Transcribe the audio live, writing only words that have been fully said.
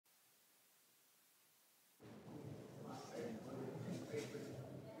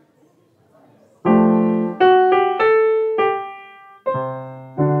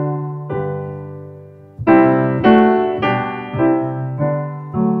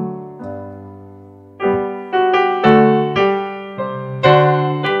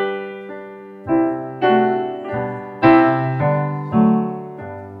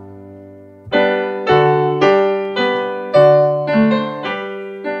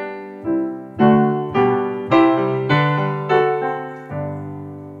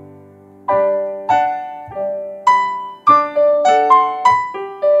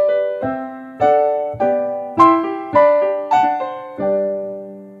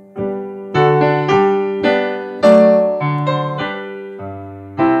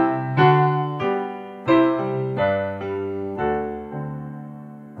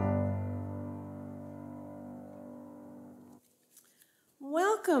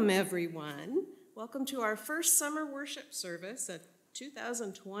Welcome, everyone. Welcome to our first summer worship service of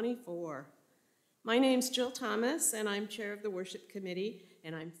 2024. My name's Jill Thomas, and I'm chair of the worship committee,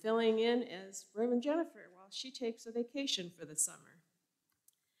 and I'm filling in as Reverend Jennifer while she takes a vacation for the summer.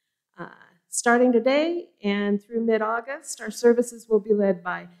 Starting today and through mid-August, our services will be led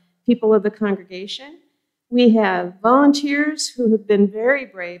by people of the congregation. We have volunteers who have been very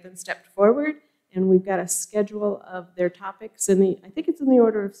brave and stepped forward, and we've got a schedule of their topics I think it's in the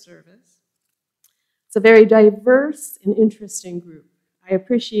order of service. It's a very diverse and interesting group. I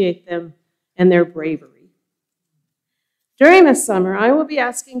appreciate them and their bravery. During the summer, I will be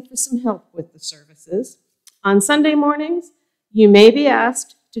asking for some help with the services. On Sunday mornings, you may be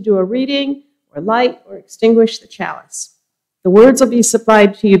asked to do a reading or light or extinguish the chalice. The words will be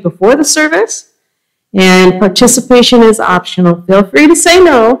supplied to you before the service, and participation is optional. Feel free to say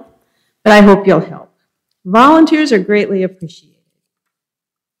no, but I hope you'll help. Volunteers are greatly appreciated.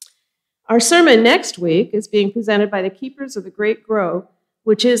 Our sermon next week is being presented by the Keepers of the Great Grove,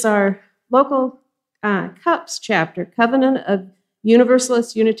 which is our local CUPS chapter, Covenant of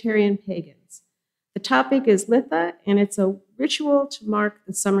Universalist Unitarian Pagans. The topic is Litha, and it's a ritual to mark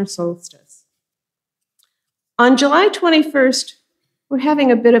the summer solstice. On July 21st, we're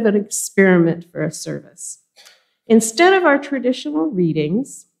having a bit of an experiment for a service. Instead of our traditional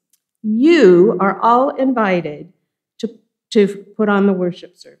readings, you are all invited to put on the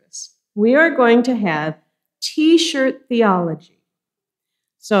worship service. We are going to have T-shirt theology.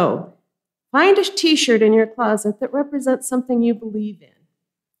 So find a T-shirt in your closet that represents something you believe in.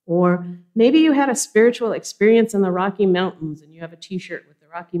 Or maybe you had a spiritual experience in the Rocky Mountains and you have a T-shirt with the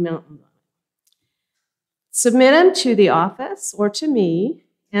Rocky Mountains on it. Submit them to the office or to me,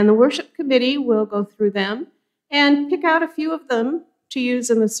 and the worship committee will go through them and pick out a few of them to use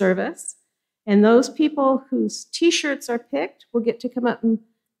in the service. And those people whose T-shirts are picked will get to come up and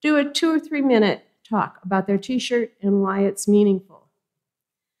do a 2 or 3 minute talk about their T-shirt and why it's meaningful.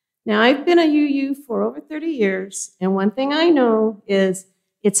 Now, I've been a UU for over 30 years, and one thing I know is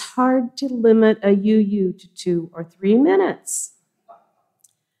it's hard to limit a UU to 2 or 3 minutes.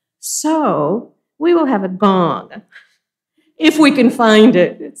 So we will have a gong, if we can find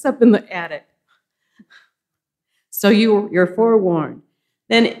it. It's up in the attic. So you're forewarned.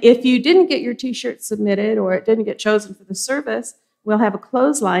 Then if you didn't get your T-shirt submitted or it didn't get chosen for the service, we'll have a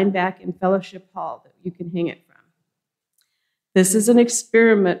clothesline back in Fellowship Hall that you can hang it from. This is an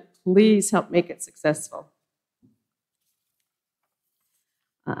experiment. Please help make it successful.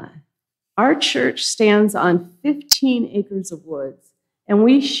 Our church stands on 15 acres of woods, and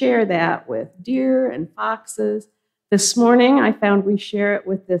we share that with deer and foxes. This morning, I found we share it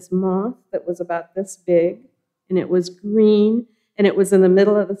with this moth that was about this big, and it was green, and it was in the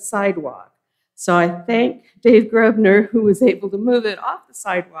middle of the sidewalk. So I thank Dave Grubner, who was able to move it off the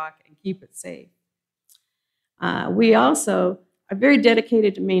sidewalk and keep it safe. We also are very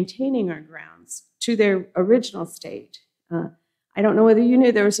dedicated to maintaining our grounds to their original state. I don't know whether you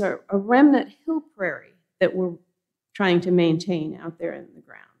knew there was a remnant hill prairie that we're trying to maintain out there in the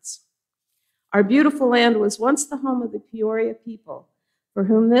grounds. Our beautiful land was once the home of the Peoria people, for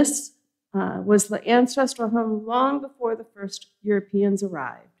whom this was the ancestral home long before the first Europeans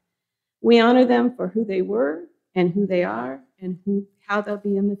arrived. We honor them for who they were and who they are and how they'll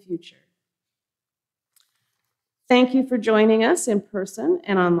be in the future. Thank you for joining us in person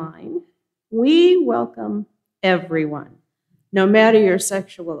and online. We welcome everyone, no matter your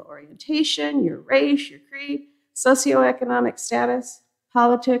sexual orientation, your race, your creed, socioeconomic status,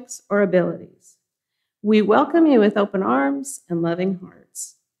 politics, or abilities. We welcome you with open arms and loving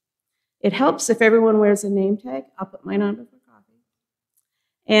hearts. It helps if everyone wears a name tag. I'll put mine on for coffee.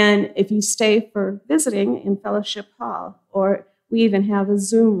 And if you stay for visiting in Fellowship Hall, or we even have a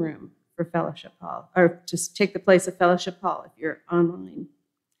Zoom room for Fellowship Hall, or just take the place of Fellowship Hall if you're online.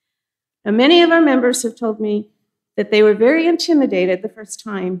 Now, many of our members have told me that they were very intimidated the first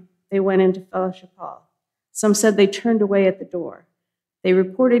time they went into Fellowship Hall. Some said they turned away at the door. They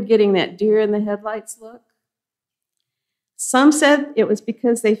reported getting that deer in the headlights look. Some said it was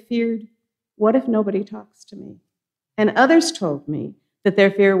because they feared, what if nobody talks to me? And others told me that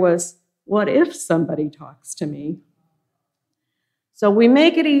their fear was, what if somebody talks to me? So we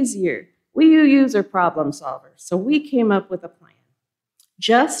make it easier. We UUs are problem solvers, so we came up with a plan.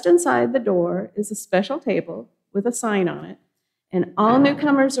 Just inside the door is a special table with a sign on it, and all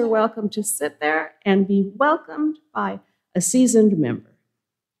newcomers are welcome to sit there and be welcomed by a seasoned member.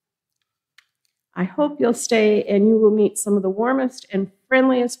 I hope you'll stay and you will meet some of the warmest and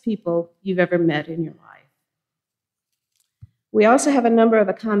friendliest people you've ever met in your life. We also have a number of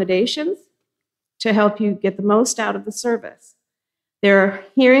accommodations to help you get the most out of the service. There are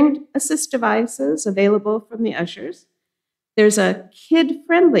hearing assist devices available from the ushers. There's a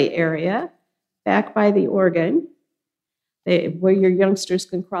kid-friendly area back by the organ where your youngsters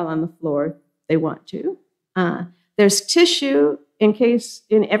can crawl on the floor if they want to. There's tissue in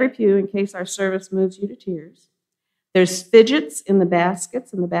every pew in case our service moves you to tears. There's fidgets in the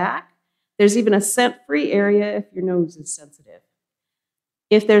baskets in the back. There's even a scent-free area if your nose is sensitive.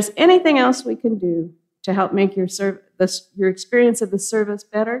 If there's anything else we can do to help make your experience of the service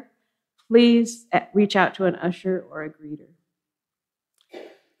better, please reach out to an usher or a greeter.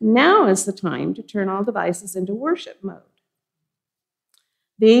 Now is the time to turn all devices into worship mode.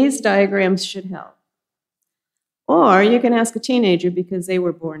 These diagrams should help. Or you can ask a teenager because they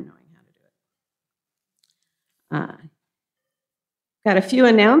were born knowing how to do it. Got a few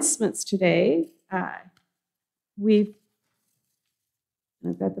announcements today. I've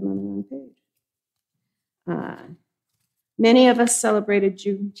got them on the wrong page. Many of us celebrated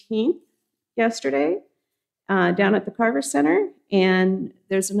Juneteenth yesterday down at the Carver Center, and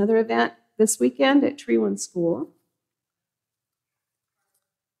there's another event this weekend at Treewan School.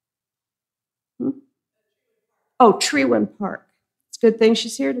 Oh, Treewan Park. It's a good thing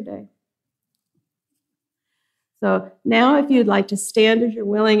she's here today. So now if you'd like to stand as you're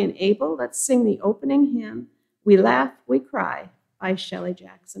willing and able, let's sing the opening hymn, We Laugh, We Cry, by Shelley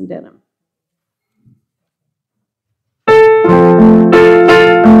Jackson Denham.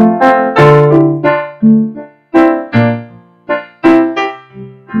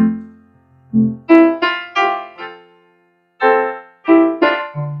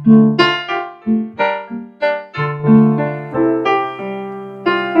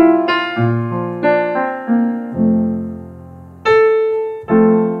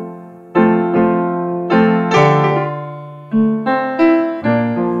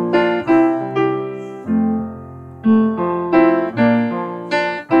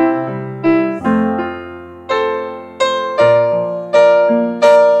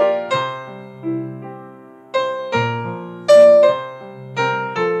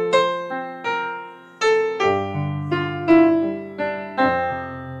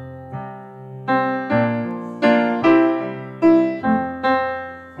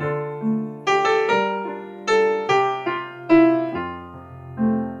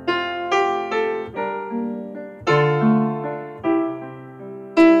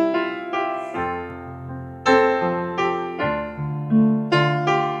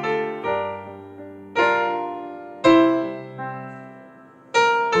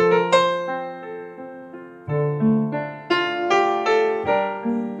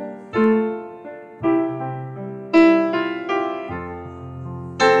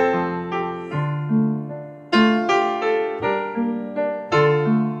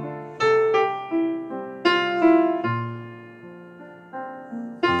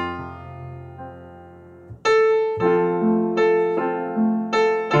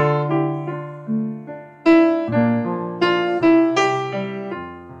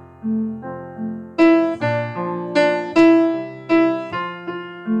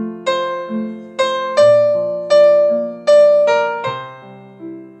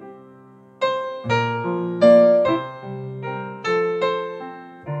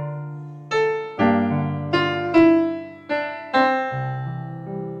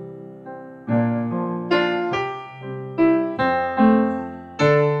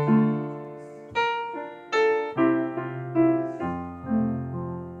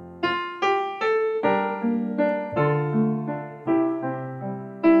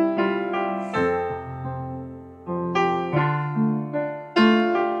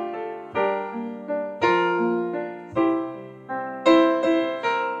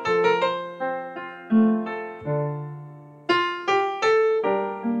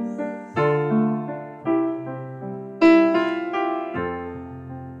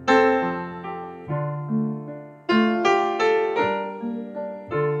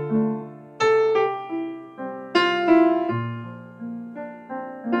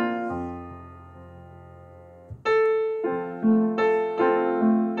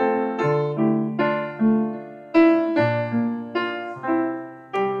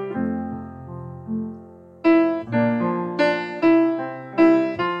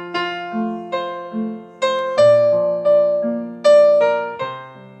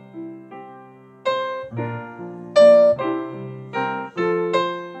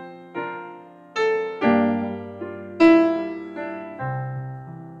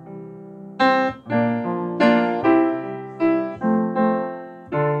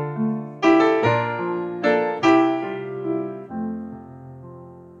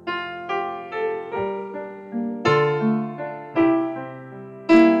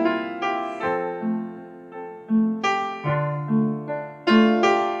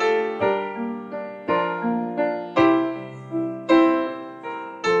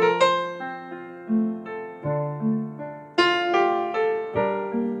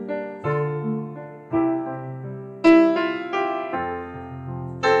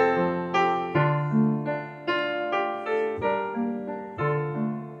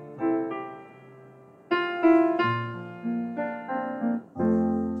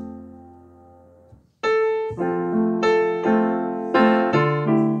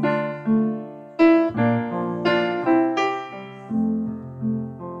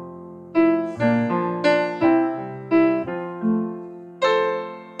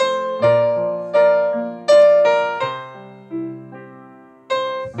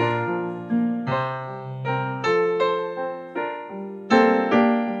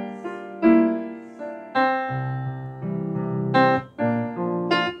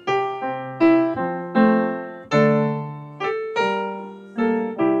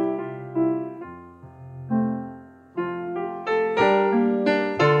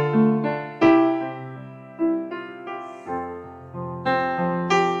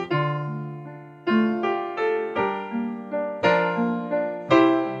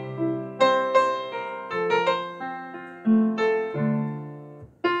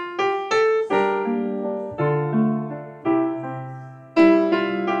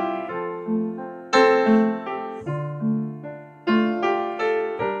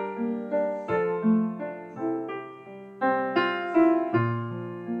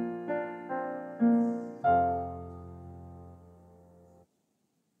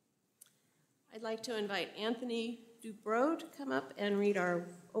 I'd like to invite Anthony Dubrow to come up and read our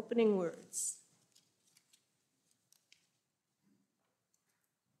opening words.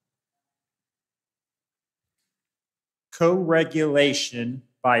 Co-Regulation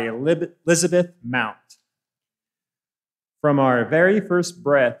by Elizabeth Mount. From our very first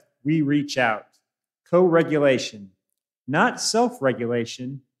breath, we reach out. Co-regulation, not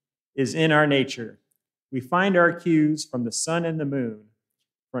self-regulation, is in our nature. We find our cues from the sun and the moon,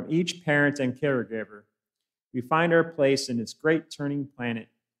 from each parent and caregiver. We find our place in this great turning planet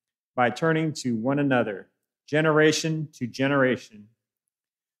by turning to one another, generation to generation.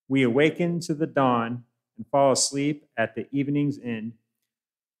 We awaken to the dawn and fall asleep at the evening's end.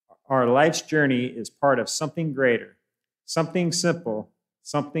 Our life's journey is part of something greater, something simple,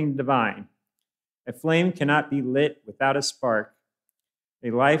 something divine. A flame cannot be lit without a spark.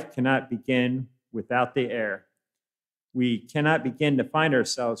 A life cannot begin without the air. We cannot begin to find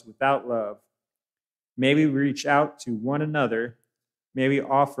ourselves without love. May we reach out to one another. May we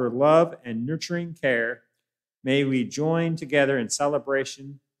offer love and nurturing care. May we join together in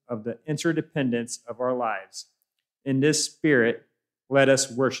celebration of the interdependence of our lives. In this spirit, let us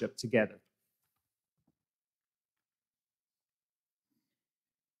worship together.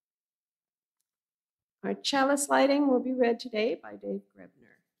 Our chalice lighting will be read today by Dave Grebner.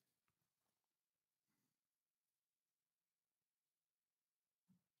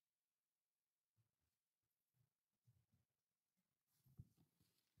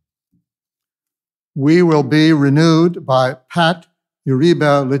 We will be renewed by Pat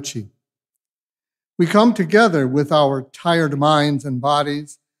Uribe Litchi. We come together with our tired minds and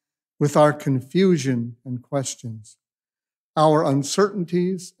bodies, with our confusion and questions, our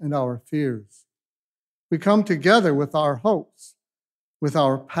uncertainties and our fears. We come together with our hopes, with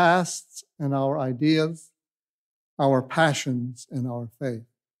our pasts and our ideas, our passions and our faith.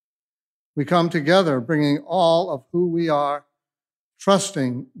 We come together bringing all of who we are,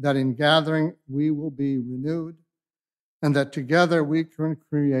 trusting that in gathering we will be renewed and that together we can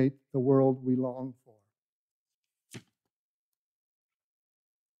create the world we long for.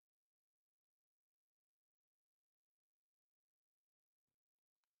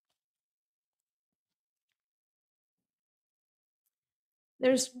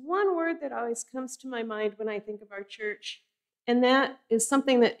 There's one word that always comes to my mind when I think of our church, and that is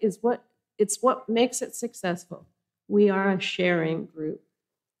something that is what makes it successful. We are a sharing group.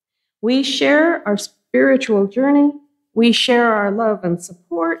 We share our spiritual journey. We share our love and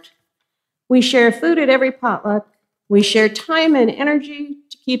support. We share food at every potluck. We share time and energy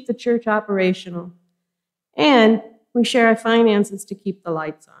to keep the church operational. And we share our finances to keep the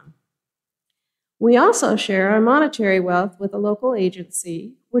lights on. We also share our monetary wealth with a local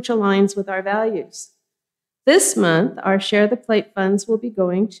agency, which aligns with our values. This month, our Share the Plate funds will be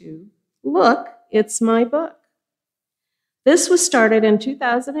going to Look, It's My Book. This was started in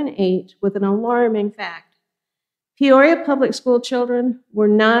 2008 with an alarming fact. Peoria public school children were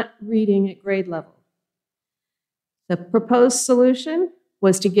not reading at grade level. The proposed solution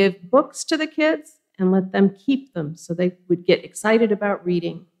was to give books to the kids and let them keep them so they would get excited about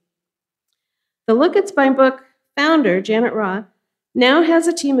reading. The Look It's My Book founder, Janet Roth, now has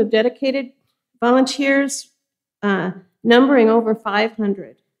a team of dedicated volunteers numbering over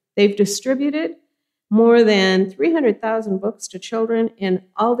 500. They've distributed more than 300,000 books to children in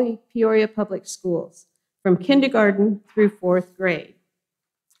all the Peoria public schools, from kindergarten through fourth grade.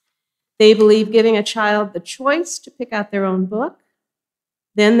 They believe giving a child the choice to pick out their own book,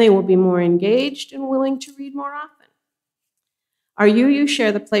 then they will be more engaged and willing to read more often. Our UU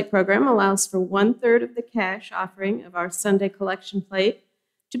Share the Plate program allows for 1/3 of the cash offering of our Sunday collection plate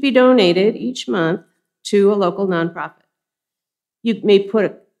to be donated each month to a local nonprofit. You may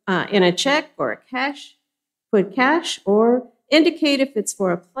put in a check or put cash, or indicate if it's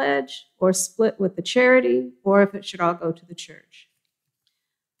for a pledge or split with the charity, or if it should all go to the church.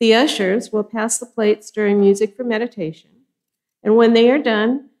 The ushers will pass the plates during music for meditation, and when they are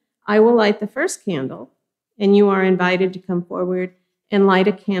done, I will light the first candle, and you are invited to come forward and light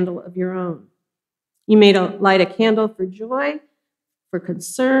a candle of your own. You may light a candle for joy, for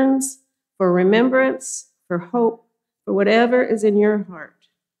concerns, for remembrance, for hope, for whatever is in your heart.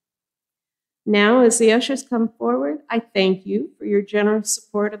 Now, as the ushers come forward, I thank you for your generous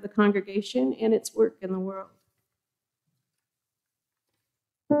support of the congregation and its work in the world.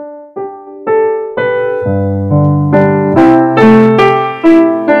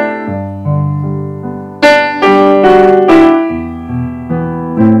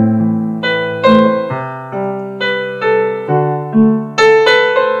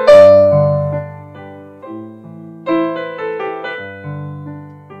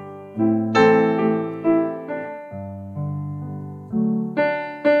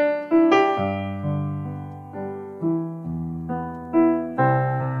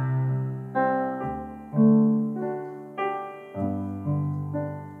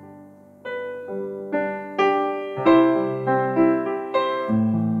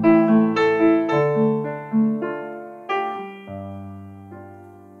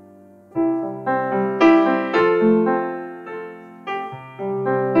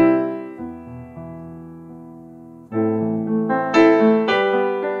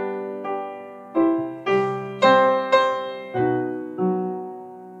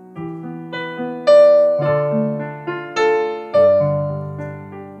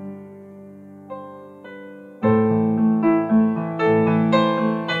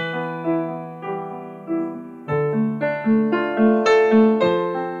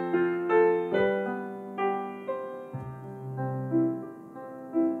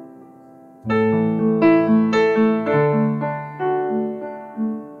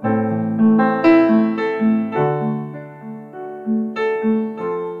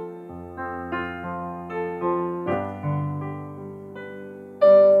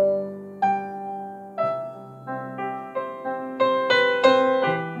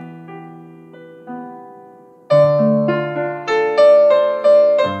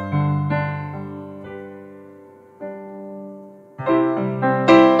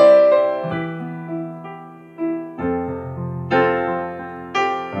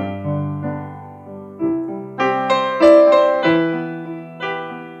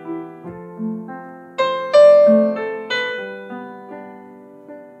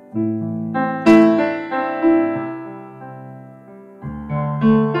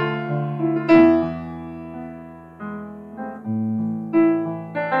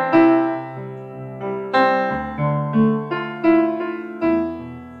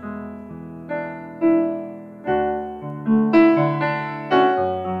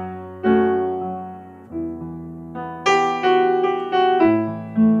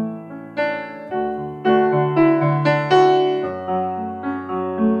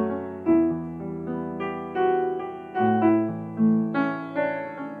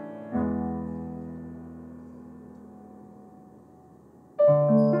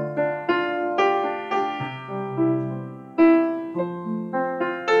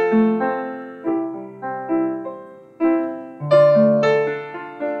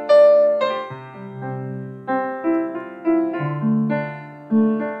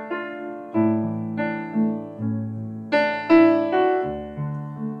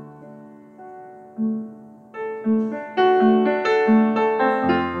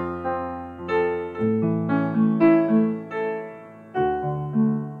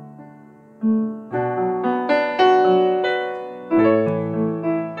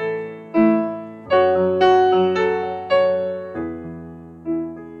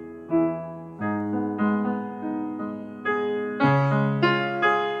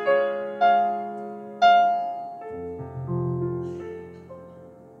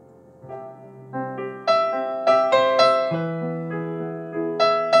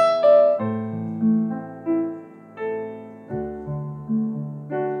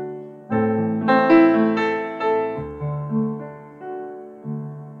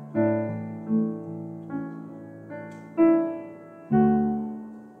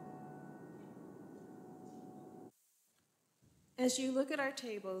 As you look at our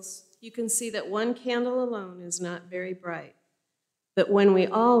tables, you can see that one candle alone is not very bright. But when we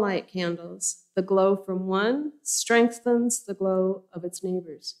all light candles, the glow from one strengthens the glow of its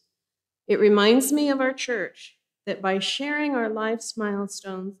neighbors. It reminds me of our church that by sharing our life's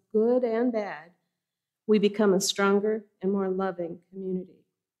milestones, good and bad, we become a stronger and more loving community.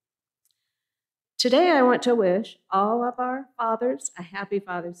 Today, I want to wish all of our fathers a happy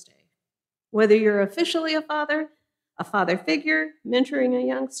Father's Day. Whether you're officially a father figure, mentoring a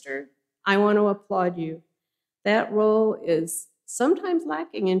youngster, I want to applaud you. That role is sometimes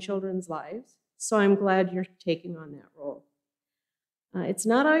lacking in children's lives, so I'm glad you're taking on that role. It's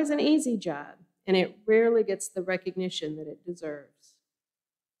not always an easy job, and it rarely gets the recognition that it deserves.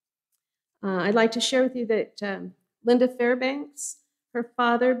 I'd like to share with you that Linda Fairbanks, her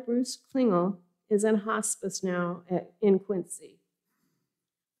father, Bruce Klingel, is in hospice now in Quincy.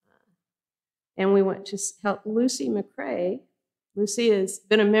 And we want to help Lucy McCrae. Lucy has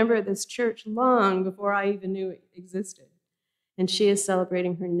been a member of this church long before I even knew it existed. And she is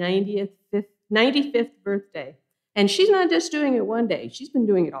celebrating her 95th birthday. And she's not just doing it one day, she's been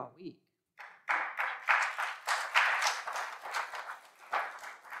doing it all week.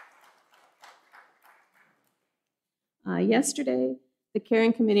 Yesterday, the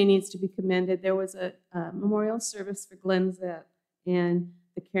caring committee needs to be commended. There was a memorial service for Glenn Zepp, and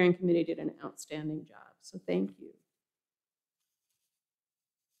the caring committee did an outstanding job, so thank you.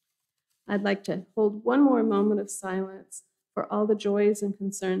 I'd like to hold one more moment of silence for all the joys and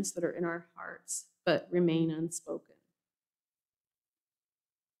concerns that are in our hearts but remain unspoken.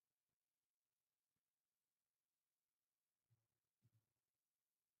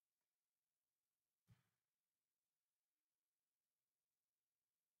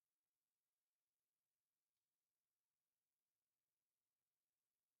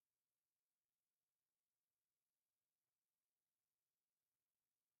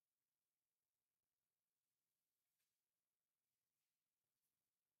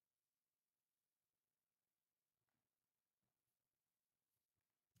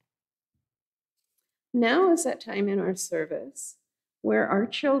 Now is that time in our service where our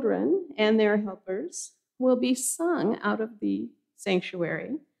children and their helpers will be sung out of the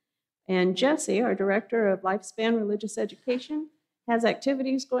sanctuary. And Jesse, our director of Lifespan Religious Education, has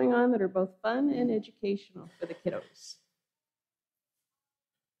activities going on that are both fun and educational for the kiddos.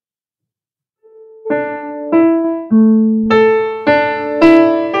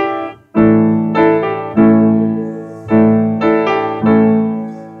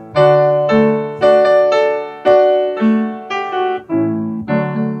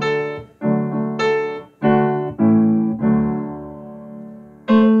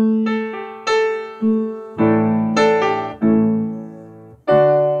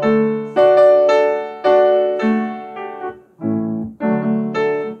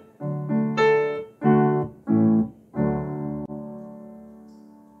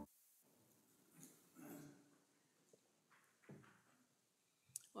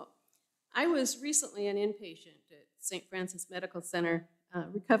 I was recently an inpatient at St. Francis Medical Center,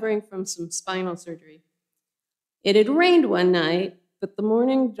 recovering from some spinal surgery. It had rained one night, but the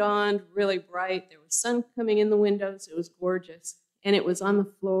morning dawned really bright. There was sun coming in the windows. It was gorgeous, and it was on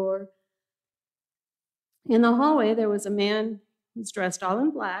the floor. In the hallway, there was a man who was dressed all in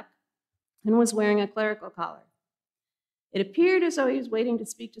black and was wearing a clerical collar. It appeared as though he was waiting to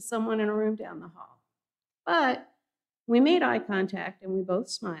speak to someone in a room down the hall. But we made eye contact and we both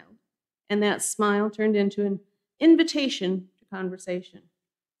smiled, and that smile turned into an invitation to conversation.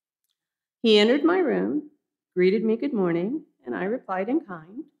 He entered my room, greeted me good morning, and I replied in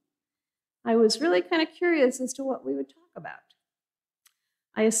kind. I was really kind of curious as to what we would talk about.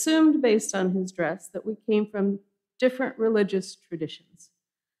 I assumed, based on his dress, that we came from different religious traditions.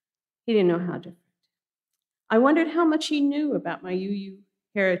 He didn't know how different. I wondered how much he knew about my UU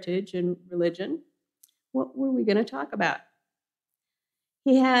heritage and religion. What were we going to talk about?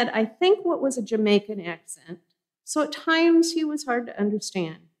 He had, I think, what was a Jamaican accent, so at times he was hard to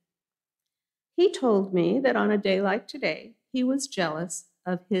understand. He told me that on a day like today, he was jealous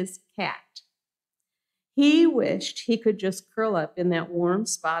of his cat. He wished he could just curl up in that warm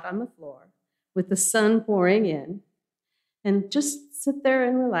spot on the floor with the sun pouring in and just sit there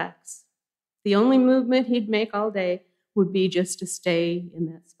and relax. The only movement he'd make all day would be just to stay in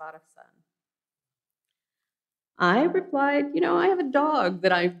that spot of sun. I replied, I have a dog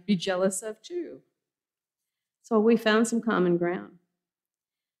that I'd be jealous of too. So we found some common ground.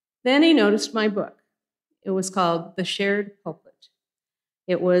 Then he noticed my book. It was called The Shared Pulpit.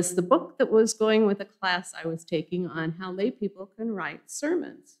 It was the book that was going with a class I was taking on how lay people can write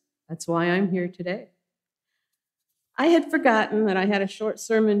sermons. That's why I'm here today. I had forgotten that I had a short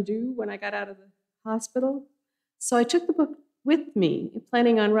sermon due when I got out of the hospital, so I took the book with me,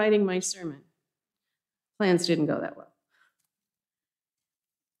 planning on writing my sermon. Plans didn't go that well.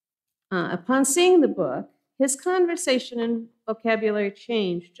 Upon seeing the book, his conversation and vocabulary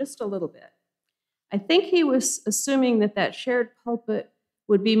changed just a little bit. I think he was assuming that shared pulpit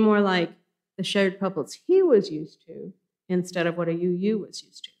would be more like the shared pulpits he was used to instead of what a UU was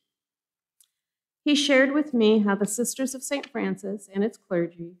used to. He shared with me how the Sisters of St. Francis and its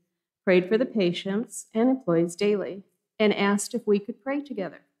clergy prayed for the patients and employees daily and asked if we could pray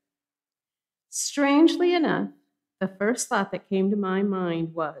together. Strangely enough, the first thought that came to my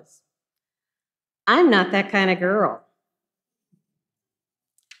mind was, I'm not that kind of girl.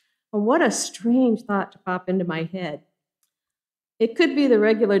 Well, what a strange thought to pop into my head. It could be the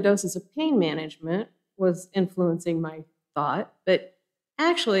regular doses of pain management was influencing my thought, but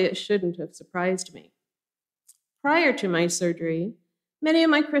actually it shouldn't have surprised me. Prior to my surgery, many of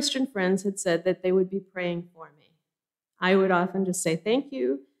my Christian friends had said that they would be praying for me. I would often just say thank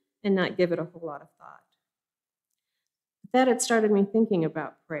you and not give it a whole lot of thought. That had started me thinking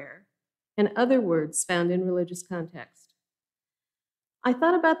about prayer and other words found in religious context. I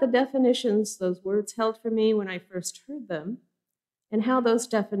thought about the definitions those words held for me when I first heard them and how those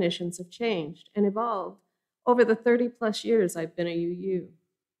definitions have changed and evolved over the 30-plus years I've been a UU.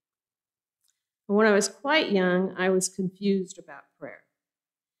 And when I was quite young, I was confused about prayer.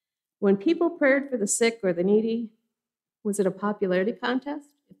 When people prayed for the sick or the needy, was it a popularity contest?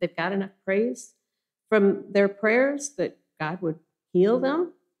 If they've got enough praise from their prayers that God would heal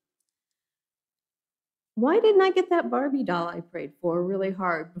them? Why didn't I get that Barbie doll I prayed for really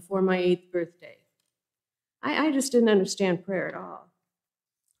hard before my 8th birthday? I just didn't understand prayer at all.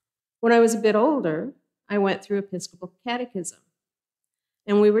 When I was a bit older, I went through Episcopal catechism,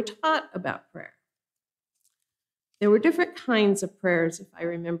 and we were taught about prayer. There were different kinds of prayers, if I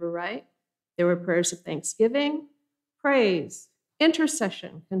remember right. There were prayers of thanksgiving, praise,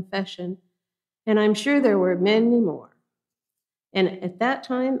 intercession, confession, and I'm sure there were many more. And at that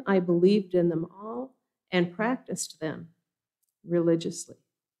time, I believed in them all and practiced them religiously.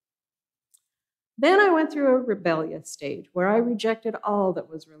 Then I went through a rebellious stage where I rejected all that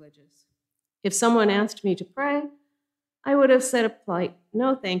was religious. If someone asked me to pray, I would have said a polite,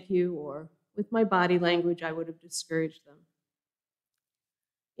 no, thank you, or with my body language, I would have discouraged them.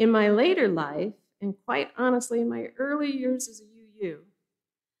 In my later life, and quite honestly, in my early years as a UU,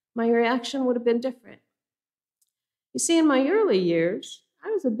 my reaction would have been different. You see, in my early years, I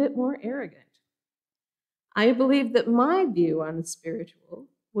was a bit more arrogant. I believed that my view on the spiritual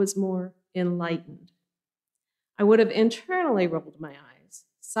was more enlightened. I would have internally rolled my eyes,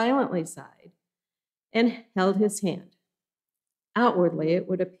 silently sighed, and held his hand. Outwardly, it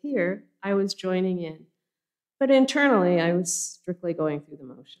would appear I was joining in, but internally, I was strictly going through the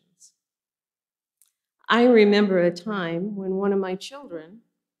motions. I remember a time when one of my children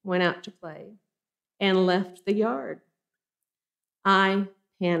went out to play and left the yard. I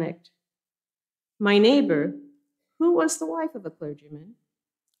panicked. My neighbor, who was the wife of a clergyman,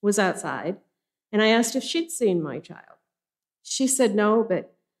 was outside, and I asked if she'd seen my child. She said no,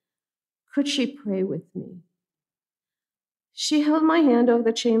 but could she pray with me? She held my hand over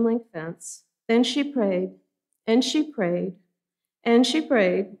the chain link fence. Then she prayed, and she prayed, and she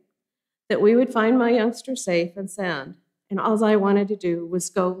prayed that we would find my youngster safe and sound. And all I wanted to do was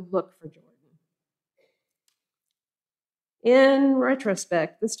go look for Jordan. In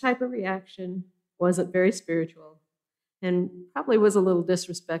retrospect, this type of reaction wasn't very spiritual and probably was a little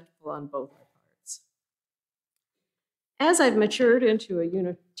disrespectful on both our parts. As I've matured into a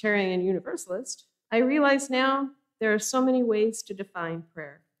Unitarian Universalist, I realize now there are so many ways to define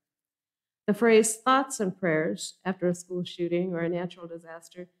prayer. The phrase thoughts and prayers after a school shooting or a natural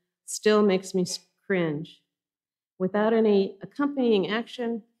disaster still makes me cringe. Without any accompanying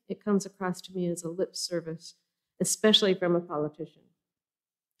action, it comes across to me as a lip service, especially from a politician.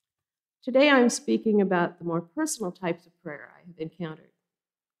 Today I'm speaking about the more personal types of prayer I have encountered.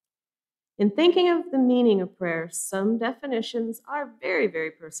 In thinking of the meaning of prayer, some definitions are very,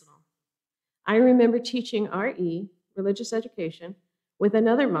 very personal. I remember teaching RE, religious education, with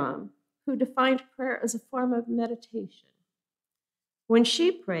another mom who defined prayer as a form of meditation. When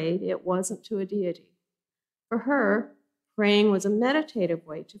she prayed, it wasn't to a deity. For her, praying was a meditative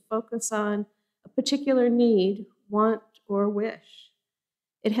way to focus on a particular need, want, or wish.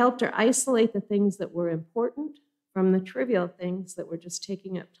 It helped her isolate the things that were important from the trivial things that were just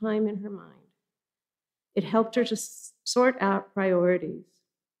taking up time in her mind. It helped her to sort out priorities.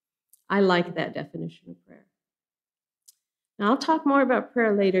 I like that definition of prayer. Now, I'll talk more about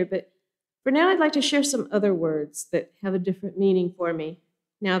prayer later, but for now, I'd like to share some other words that have a different meaning for me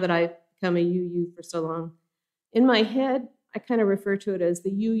now that I've become a UU for so long. In my head, I kind of refer to it as the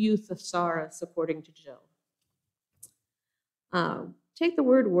UU thesaurus, according to Jill. Take the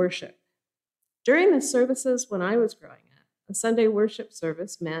word worship. During the services when I was growing up, a Sunday worship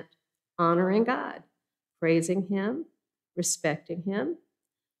service meant honoring God, praising Him, respecting Him,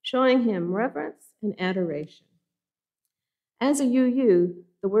 showing Him reverence and adoration. As a UU,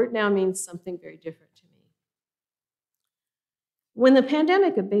 the word now means something very different to me. When the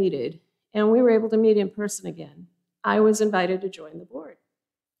pandemic abated and we were able to meet in person again, I was invited to join the board.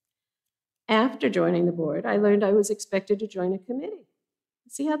 After joining the board, I learned I was expected to join a committee.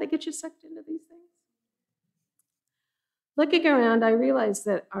 See how they get you sucked into these things? Looking around, I realized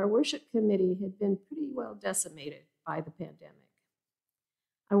that our worship committee had been pretty well decimated by the pandemic.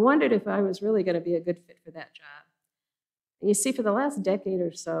 I wondered if I was really going to be a good fit for that job. And you see, for the last decade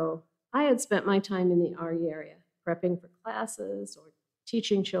or so, I had spent my time in the RE area, prepping for classes or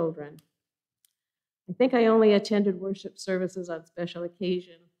teaching children. I think I only attended worship services on special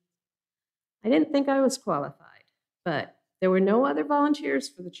occasion. I didn't think I was qualified, but there were no other volunteers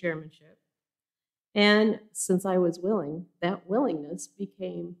for the chairmanship. And since I was willing, that willingness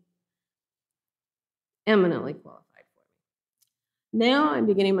became eminently qualified for me. Now I'm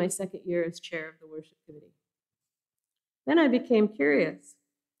beginning my second year as chair of the worship committee. Then I became curious.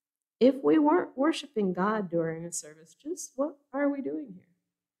 If we weren't worshiping God during a service, just what are we doing here?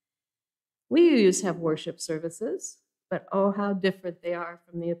 We used to have worship services, but oh, how different they are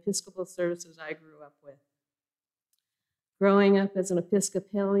from the Episcopal services I grew up with. Growing up as an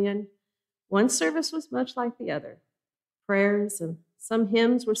Episcopalian, one service was much like the other. Prayers and some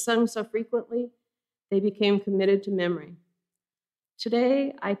hymns were sung so frequently, they became committed to memory.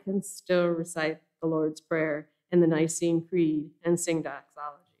 Today, I can still recite the Lord's Prayer and the Nicene Creed and sing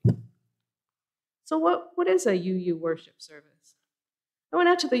doxology. So what is a UU worship service? I went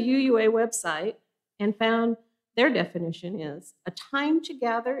out to the UUA website and found their definition is a time to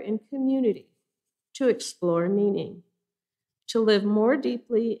gather in community, to explore meaning, to live more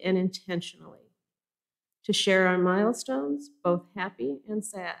deeply and intentionally, to share our milestones, both happy and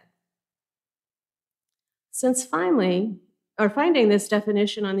sad. Since finding this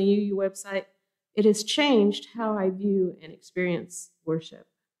definition on the UU website, it has changed how I view and experience worship.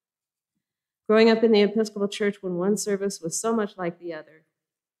 Growing up in the Episcopal Church when one service was so much like the other,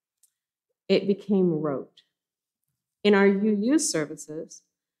 it became rote. In our UU services,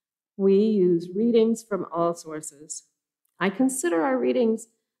 we use readings from all sources. I consider our readings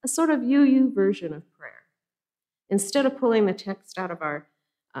a sort of UU version of prayer. Instead of pulling the text out of our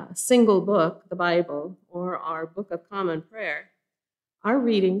single book, the Bible, or our Book of Common Prayer, our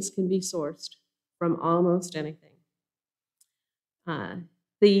readings can be sourced from almost anything. The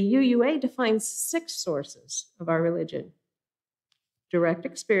UUA defines 6 sources of our religion: direct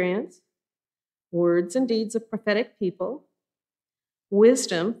experience, words and deeds of prophetic people,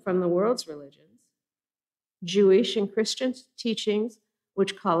 wisdom from the world's religions, Jewish and Christian teachings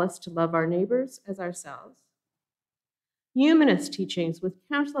which call us to love our neighbors as ourselves. Humanist teachings, which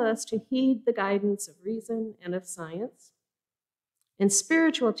counsel us to heed the guidance of reason and of science. And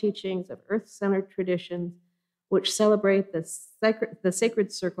spiritual teachings of earth-centered traditions, which celebrate the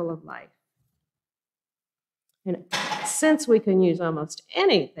sacred circle of life. And since we can use almost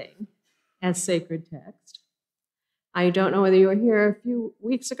anything as sacred text, I don't know whether you were here a few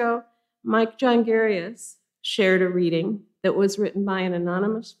weeks ago, Mike John Garius shared a reading that was written by an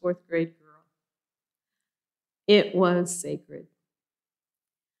anonymous fourth grade girl. It was sacred.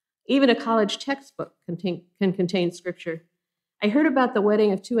 Even a college textbook can contain scripture. I heard about the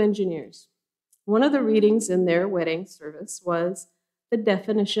wedding of two engineers. One of the readings in their wedding service was the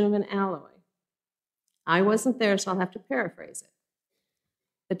definition of an alloy. I wasn't there, so I'll have to paraphrase it.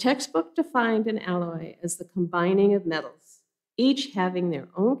 The textbook defined an alloy as the combining of metals, each having their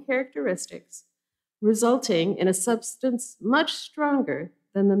own characteristics, resulting in a substance much stronger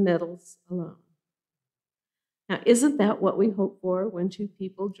than the metals alone. Now, isn't that what we hope for when two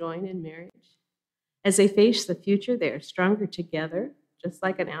people join in marriage? As they face the future, they are stronger together, just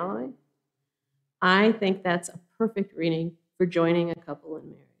like an alloy. I think that's a perfect reading for joining a couple in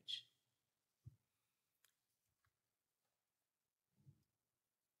marriage.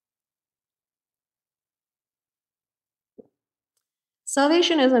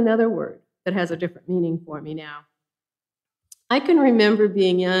 Salvation is another word that has a different meaning for me now. I can remember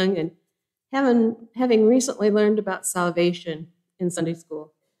being young and having recently learned about salvation in Sunday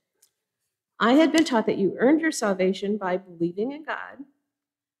school. I had been taught that you earned your salvation by believing in God,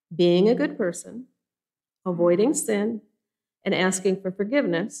 being a good person, avoiding sin, and asking for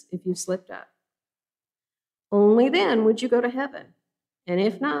forgiveness if you slipped up. Only then would you go to heaven, and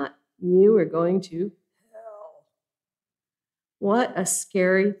if not, you were going to hell. What a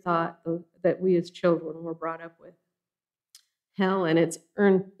scary thought that we as children were brought up with. Hell and its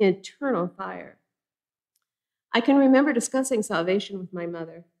eternal fire. I can remember discussing salvation with my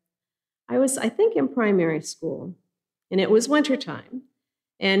mother. I was, I think, in primary school, and it was wintertime,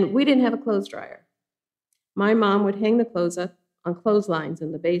 and we didn't have a clothes dryer. My mom would hang the clothes up on clotheslines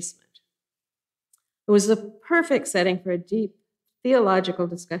in the basement. It was the perfect setting for a deep theological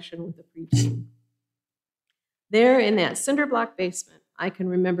discussion with a preteen. There in that cinder block basement, I can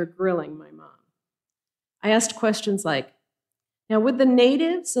remember grilling my mom. I asked questions like, now would the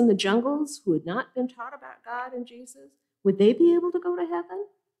natives in the jungles who had not been taught about God and Jesus, would they be able to go to heaven?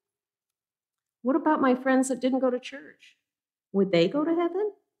 What about my friends that didn't go to church? Would they go to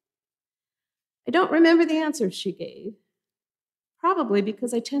heaven? I don't remember the answers she gave, probably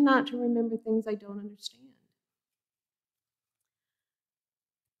because I tend not to remember things I don't understand.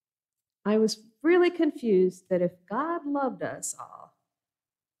 I was really confused that if God loved us all,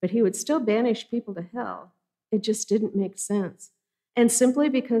 but he would still banish people to hell, it just didn't make sense. And simply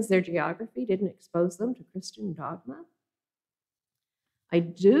because their geography didn't expose them to Christian dogma. I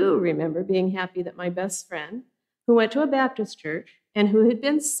do remember being happy that my best friend, who went to a Baptist church and who had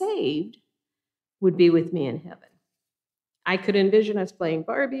been saved, would be with me in heaven. I could envision us playing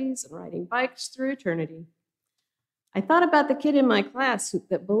Barbies and riding bikes through eternity. I thought about the kid in my class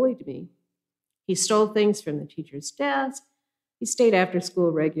that bullied me. He stole things from the teacher's desk. He stayed after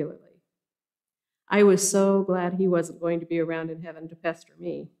school regularly. I was so glad he wasn't going to be around in heaven to pester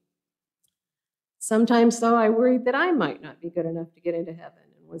me. Sometimes, though, I worried that I might not be good enough to get into heaven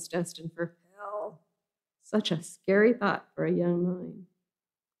and was destined for hell. Such a scary thought for a young mind.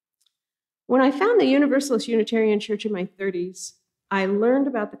 When I found the Universalist Unitarian Church in my 30s, I learned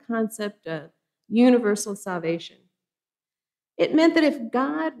about the concept of universal salvation. It meant that if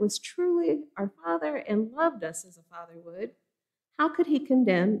God was truly our Father and loved us as a father would, how could he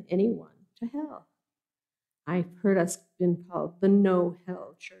condemn anyone to hell? I've heard us been called the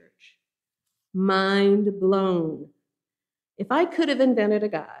no-hell church. Mind blown. If I could have invented a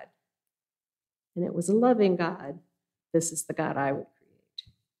God, and it was a loving God, this is the God I would create.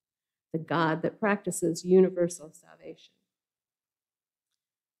 The God that practices universal salvation.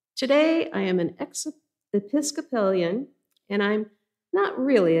 Today, I am an Episcopalian, and I'm not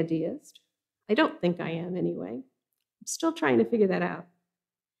really a deist. I don't think I am anyway. I'm still trying to figure that out.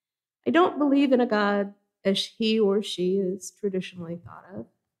 I don't believe in a God as he or she is traditionally thought of.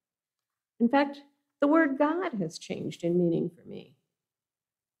 In fact, the word God has changed in meaning for me.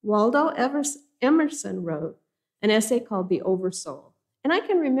 Waldo Emerson wrote an essay called The Oversoul, and I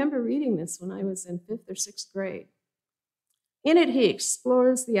can remember reading this when I was in 5th or 6th grade. In it, he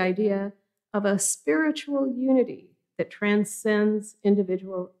explores the idea of a spiritual unity that transcends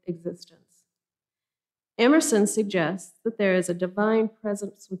individual existence. Emerson suggests that there is a divine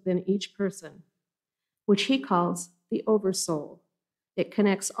presence within each person, which he calls the Oversoul, It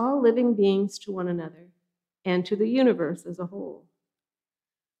connects all living beings to one another and to the universe as a whole.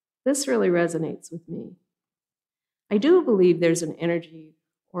 This really resonates with me. I do believe there's an energy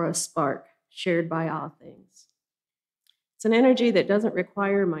or a spark shared by all things. It's an energy that doesn't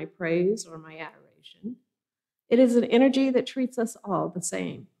require my praise or my adoration. It is an energy that treats us all the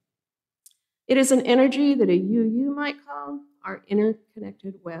same. It is an energy that a you might call our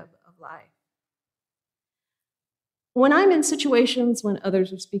interconnected web of life. When I'm in situations when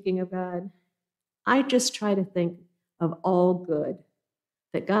others are speaking of God, I just try to think of all good,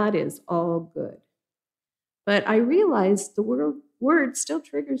 that God is all good. But I realize the word still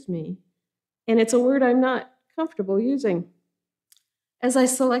triggers me, and it's a word I'm not comfortable using. As I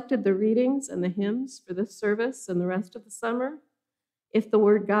selected the readings and the hymns for this service and the rest of the summer, if the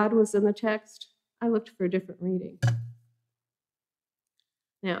word God was in the text, I looked for a different reading.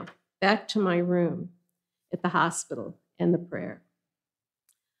 Now, back to my room at the hospital and the prayer.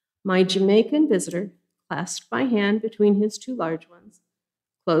 My Jamaican visitor clasped my hand between his two large ones,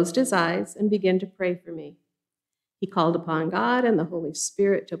 closed his eyes, and began to pray for me. He called upon God and the Holy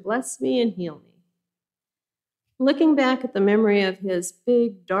Spirit to bless me and heal me. Looking back at the memory of his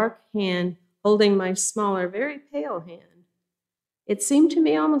big, dark hand holding my smaller, very pale hand, it seemed to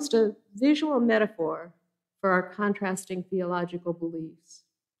me almost a visual metaphor for our contrasting theological beliefs.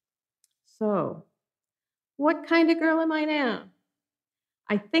 So, what kind of girl am I now?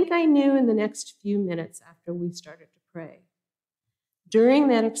 I think I knew in the next few minutes after we started to pray. During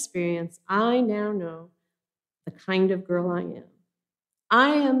that experience, I now know the kind of girl I am. I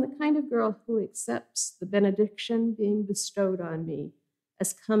am the kind of girl who accepts the benediction being bestowed on me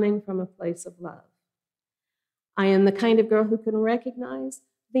as coming from a place of love. I am the kind of girl who can recognize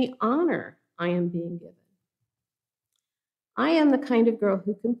the honor I am being given. I am the kind of girl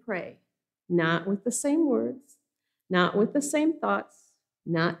who can pray, not with the same words, not with the same thoughts,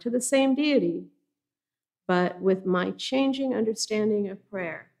 not to the same deity, but with my changing understanding of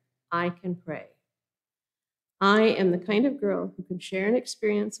prayer, I can pray. I am the kind of girl who can share an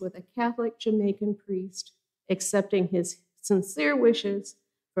experience with a Catholic Jamaican priest, accepting his sincere wishes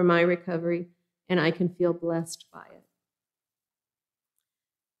for my recovery, and I can feel blessed by it.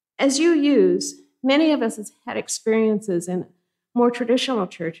 As many of us have had experiences in more traditional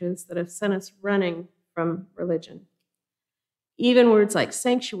churches that have sent us running from religion. Even words like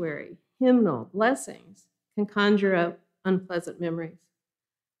sanctuary, hymnal, blessings can conjure up unpleasant memories.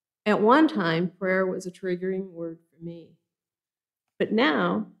 At one time, prayer was a triggering word for me. But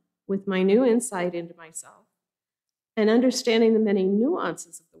now, with my new insight into myself and understanding the many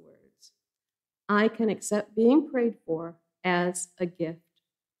nuances of the words, I can accept being prayed for as a gift.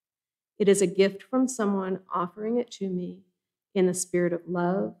 It is a gift from someone offering it to me in the spirit of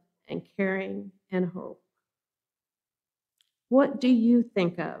love and caring and hope. What do you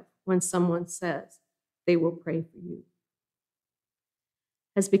think of when someone says they will pray for you?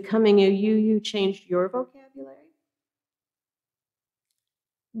 Has becoming a you changed your vocabulary?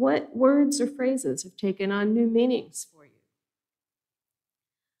 What words or phrases have taken on new meanings for you?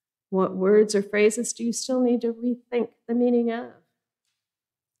 What words or phrases do you still need to rethink the meaning of?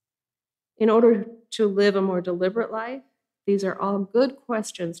 In order to live a more deliberate life, these are all good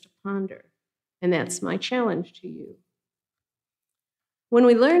questions to ponder, and that's my challenge to you. When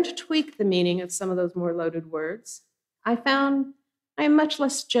we learn to tweak the meaning of some of those more loaded words, I found I am much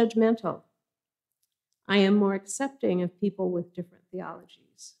less judgmental. I am more accepting of people with different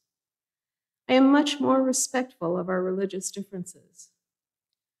theologies. I am much more respectful of our religious differences.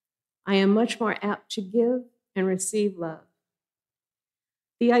 I am much more apt to give and receive love.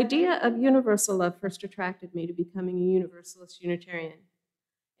 The idea of universal love first attracted me to becoming a Universalist Unitarian,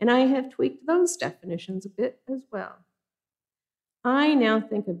 and I have tweaked those definitions a bit as well. I now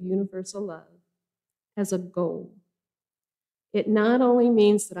think of universal love as a goal. It not only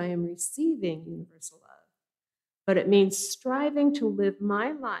means that I am receiving universal love, but it means striving to live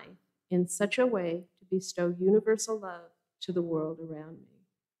my life in such a way to bestow universal love to the world around me.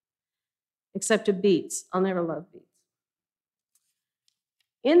 Except to beets. I'll never love beets.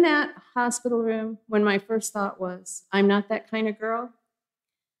 In that hospital room, when my first thought was, I'm not that kind of girl,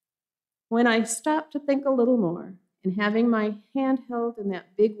 when I stopped to think a little more, and having my hand held in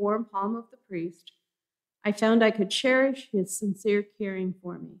that big warm palm of the priest, I found I could cherish his sincere caring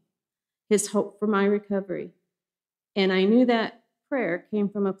for me, his hope for my recovery, and I knew that prayer came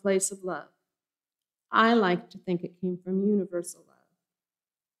from a place of love. I like to think it came from universal love.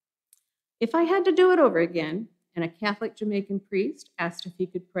 If I had to do it over again, and a Catholic Jamaican priest asked if he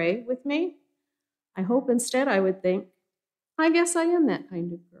could pray with me, I hope instead I would think, I guess I am that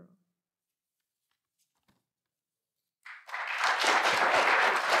kind of girl.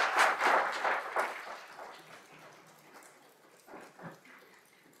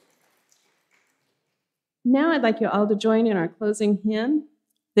 Now I'd like you all to join in our closing hymn.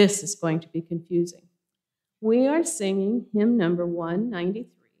 This is going to be confusing. We are singing hymn number 193,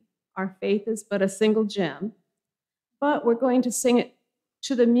 Our Faith is But a Single Gem, but we're going to sing it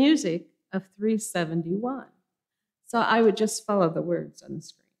to the music of 371. So I would just follow the words on the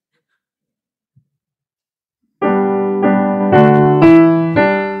screen.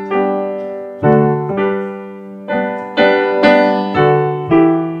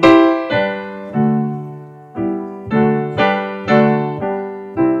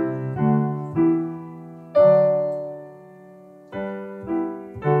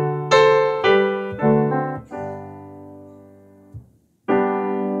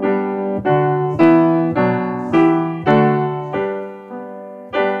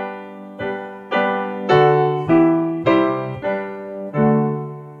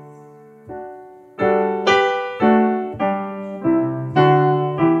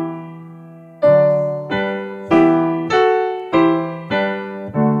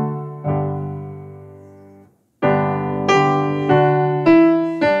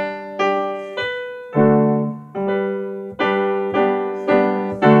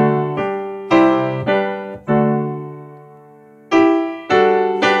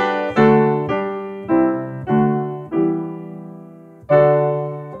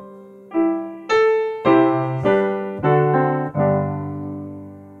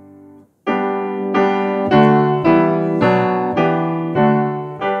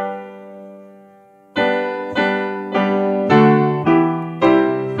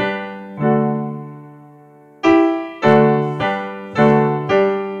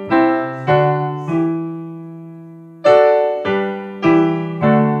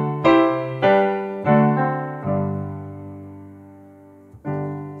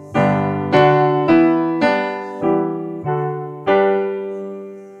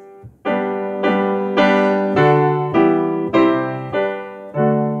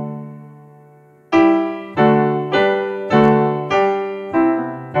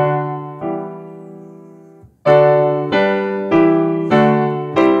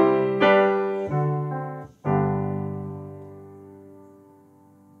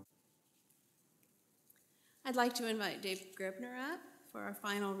 I'd like to invite Dave Grebner up for our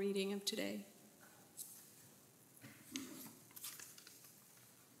final reading of today.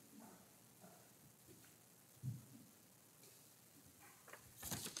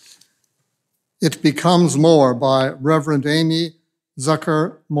 It Becomes More by Reverend Amy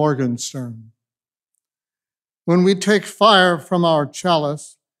Zucker Morgenstern. When we take fire from our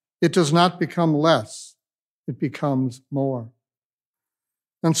chalice, it does not become less, it becomes more.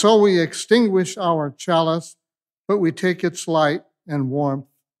 And so we extinguish our chalice, but we take its light and warmth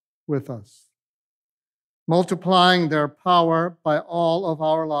with us, multiplying their power by all of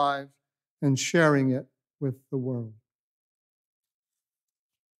our lives and sharing it with the world.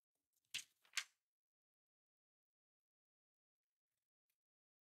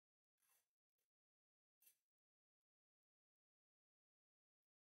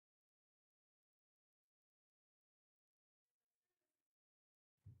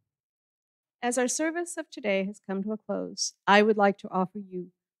 As our service of today has come to a close, I would like to offer you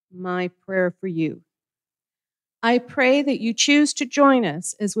my prayer for you. I pray that you choose to join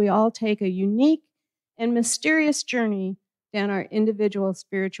us as we all take a unique and mysterious journey down our individual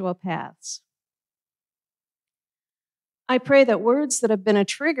spiritual paths. I pray that words that have been a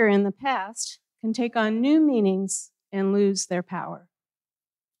trigger in the past can take on new meanings and lose their power.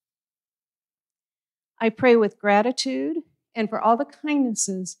 I pray with gratitude and for all the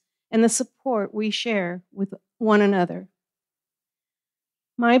kindnesses and the support we share with one another.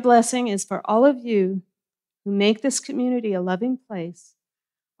 My blessing is for all of you who make this community a loving place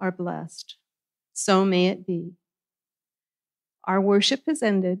are blessed. So may it be. Our worship has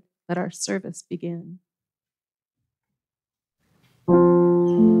ended. Let our service begin.